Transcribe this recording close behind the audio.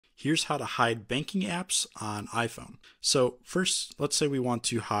here's how to hide banking apps on iPhone. So first, let's say we want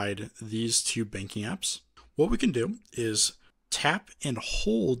to hide these two banking apps. What we can do is tap and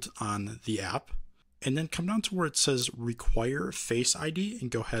hold on the app and then come down to where it says require Face ID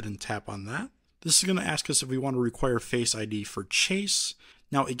and go ahead and tap on that. This is going to ask us if we want to require Face ID for Chase.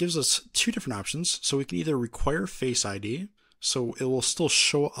 Now it gives us two different options. So we can either require Face ID, so it will still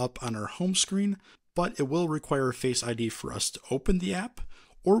show up on our home screen, but it will require Face ID for us to open the app,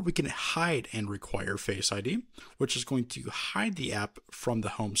 or we can hide and require Face ID, which is going to hide the app from the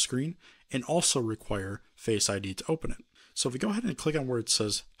home screen and also require Face ID to open it. So if we go ahead and click on where it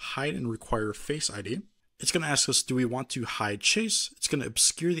says hide and require Face ID, it's going to ask us, do we want to hide Chase? It's going to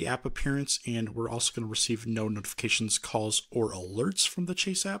obscure the app appearance, and we're also going to receive no notifications, calls, or alerts from the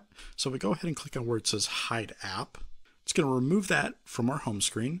Chase app. So if we go ahead and click on where it says hide app, it's going to remove that from our home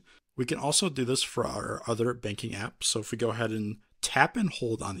screen. We can also do this for our other banking apps. So if we go ahead and tap and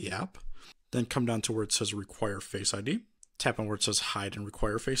hold on the app, then come down to where it says require Face ID, tap on where it says hide and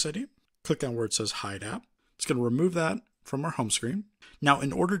require Face ID, click on where it says hide app. It's going to remove that from our home screen. Now,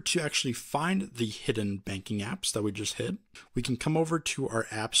 in order to actually find the hidden banking apps that we just hid, we can come over to our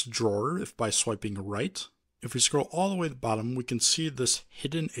apps drawer by swiping right. If we scroll all the way to the bottom, we can see this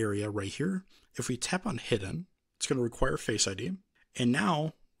hidden area right here. If we tap on hidden, it's going to require Face ID. And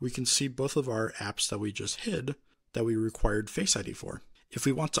now we can see both of our apps that we just hid that we required Face ID for. If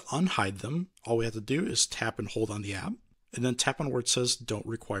we want to unhide them, all we have to do is tap and hold on the app, and then tap on where it says don't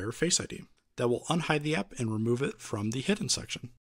require Face ID. That will unhide the app and remove it from the hidden section.